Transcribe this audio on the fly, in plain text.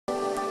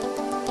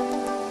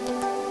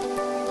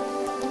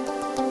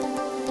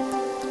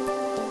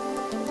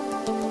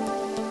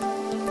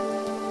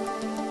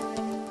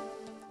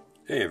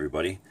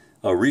everybody.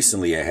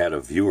 Recently I had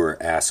a viewer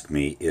ask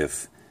me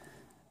if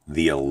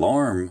the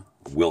alarm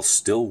will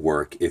still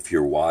work if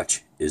your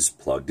watch is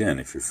plugged in,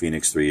 if your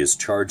Fenix 3 is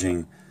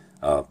charging,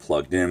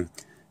 plugged in.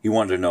 He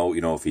wanted to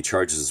know, if he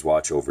charges his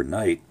watch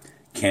overnight,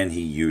 can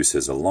he use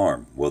his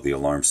alarm? Will the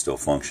alarm still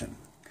function?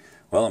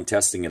 Well, I'm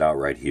testing it out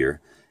right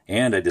here,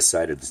 and I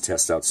decided to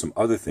test out some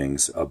other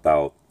things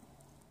about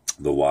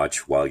the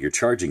watch while you're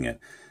charging it.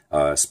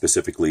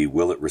 Specifically,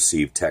 will it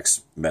receive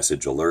text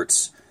message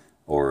alerts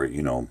or,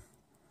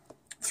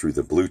 through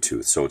the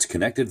Bluetooth? So it's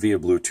connected via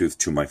Bluetooth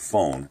to my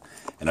phone,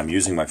 and I'm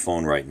using my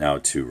phone right now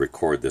to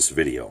record this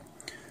video.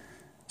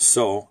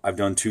 So I've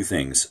done two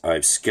things.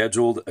 I've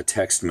scheduled a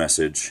text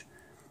message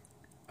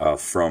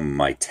from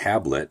my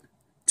tablet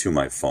to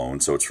my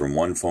phone. So it's from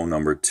one phone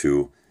number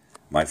to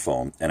my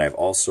phone. And I've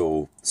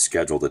also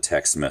scheduled a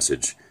text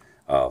message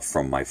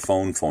from my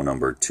phone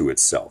number to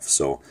itself.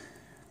 So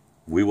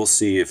we will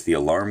see if the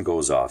alarm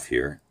goes off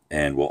here,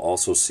 and we'll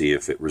also see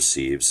if it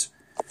receives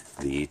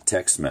the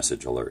text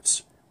message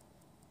alerts,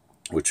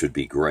 which would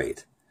be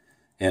great.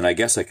 And I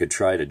guess I could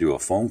try to do a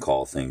phone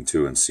call thing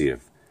too and see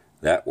if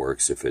that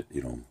works, if it,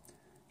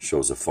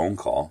 shows a phone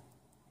call.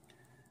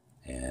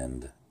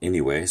 And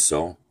anyway,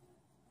 so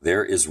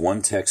there is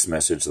one text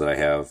message that I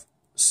have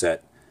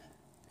set.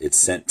 It's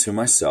sent to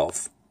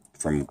myself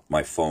from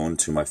my phone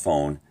to my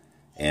phone,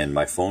 and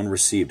my phone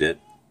received it,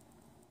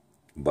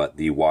 but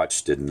the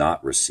watch did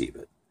not receive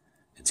it.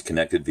 It's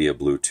connected via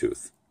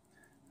Bluetooth.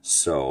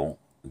 So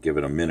give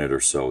it a minute or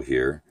so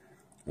here.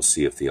 We'll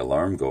see if the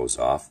alarm goes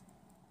off.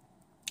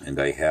 And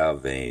I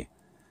have a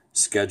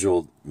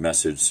scheduled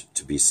message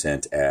to be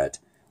sent at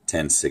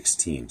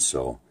 10:16.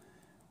 So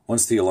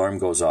once the alarm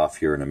goes off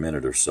here in a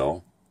minute or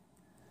so,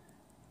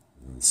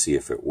 and see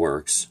if it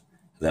works,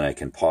 then I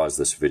can pause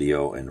this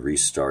video and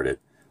restart it,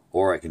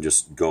 or I can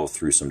just go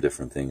through some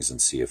different things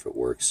and see if it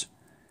works.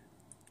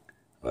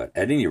 But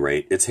at any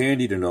rate, it's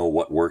handy to know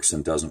what works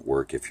and doesn't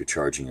work if you're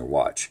charging your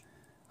watch.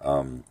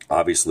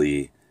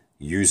 Obviously,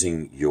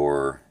 using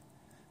your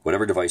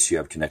whatever device you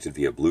have connected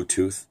via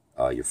Bluetooth,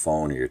 your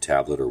phone or your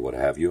tablet or what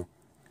have you,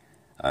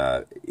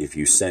 if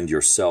you send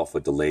yourself a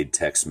delayed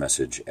text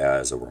message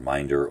as a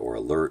reminder or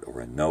alert or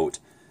a note,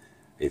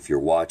 if your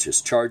watch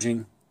is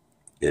charging,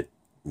 it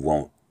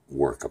won't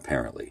work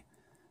apparently.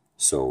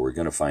 So we're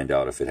going to find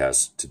out if it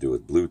has to do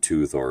with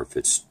Bluetooth or if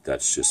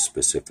that's just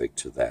specific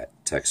to that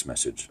text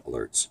message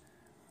alerts.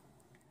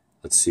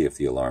 Let's see if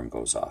the alarm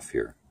goes off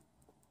here.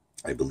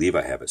 I believe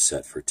I have it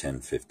set for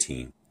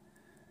 10:15.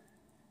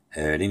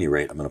 At any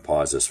rate, I'm going to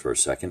pause this for a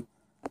second.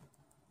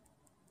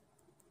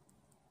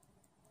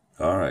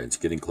 All right, it's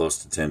getting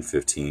close to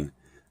 10:15.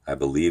 I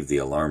believe the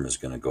alarm is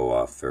going to go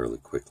off fairly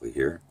quickly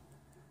here.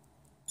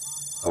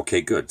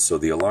 Okay, good. So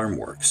the alarm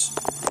works.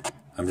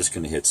 I'm just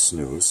going to hit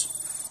snooze.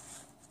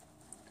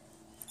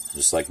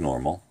 Just like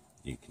normal.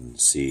 You can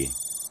see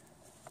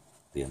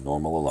the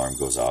normal alarm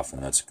goes off,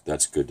 and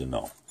that's good to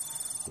know.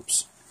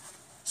 Oops.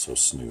 So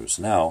snooze.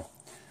 Now,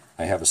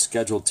 I have a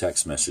scheduled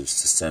text message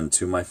to send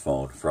to my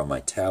phone from my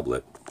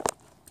tablet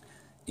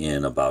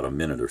in about a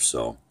minute or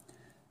so,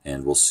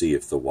 and we'll see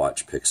if the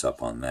watch picks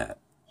up on that.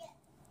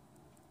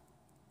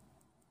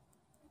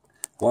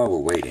 While we're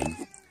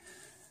waiting,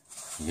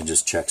 you can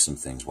just check some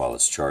things while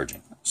it's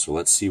charging. So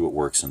let's see what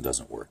works and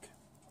doesn't work.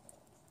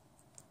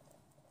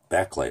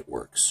 Backlight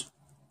works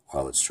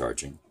while it's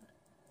charging.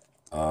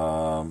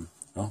 No,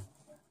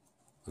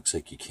 looks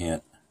like you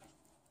can't.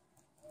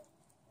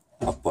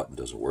 Up button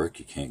doesn't work.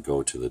 You can't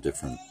go to the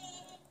different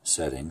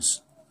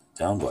settings.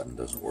 Down button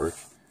doesn't work.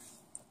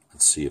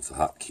 Let's see if the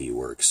hotkey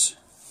works.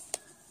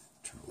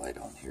 Turn the light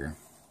on here.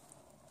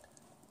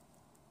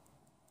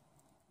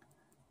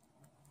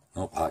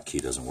 Nope,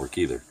 hotkey doesn't work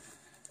either.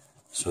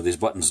 So these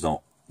buttons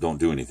don't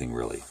do anything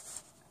really.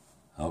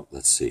 Oh,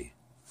 let's see.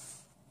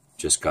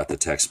 Just got the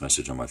text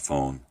message on my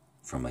phone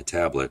from my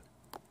tablet,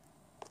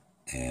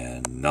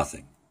 and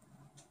nothing.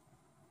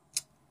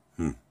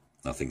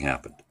 Nothing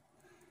happened.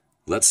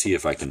 Let's see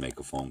if I can make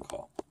a phone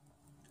call.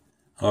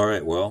 All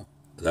right, well,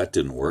 that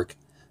didn't work.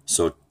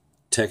 So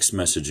text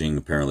messaging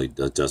apparently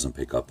doesn't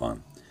pick up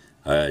on.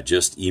 I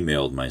just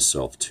emailed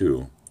myself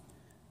too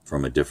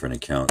from a different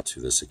account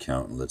to this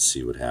account, and let's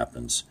see what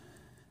happens.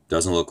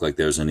 Doesn't look like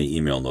there's any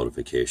email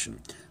notification.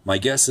 My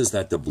guess is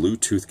that the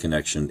Bluetooth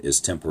connection is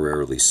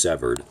temporarily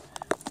severed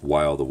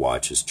while the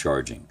watch is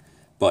charging.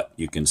 But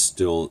you can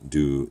still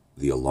do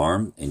the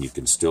alarm, and you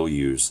can still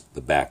use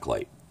the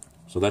backlight.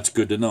 So that's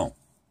good to know.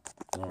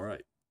 All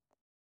right.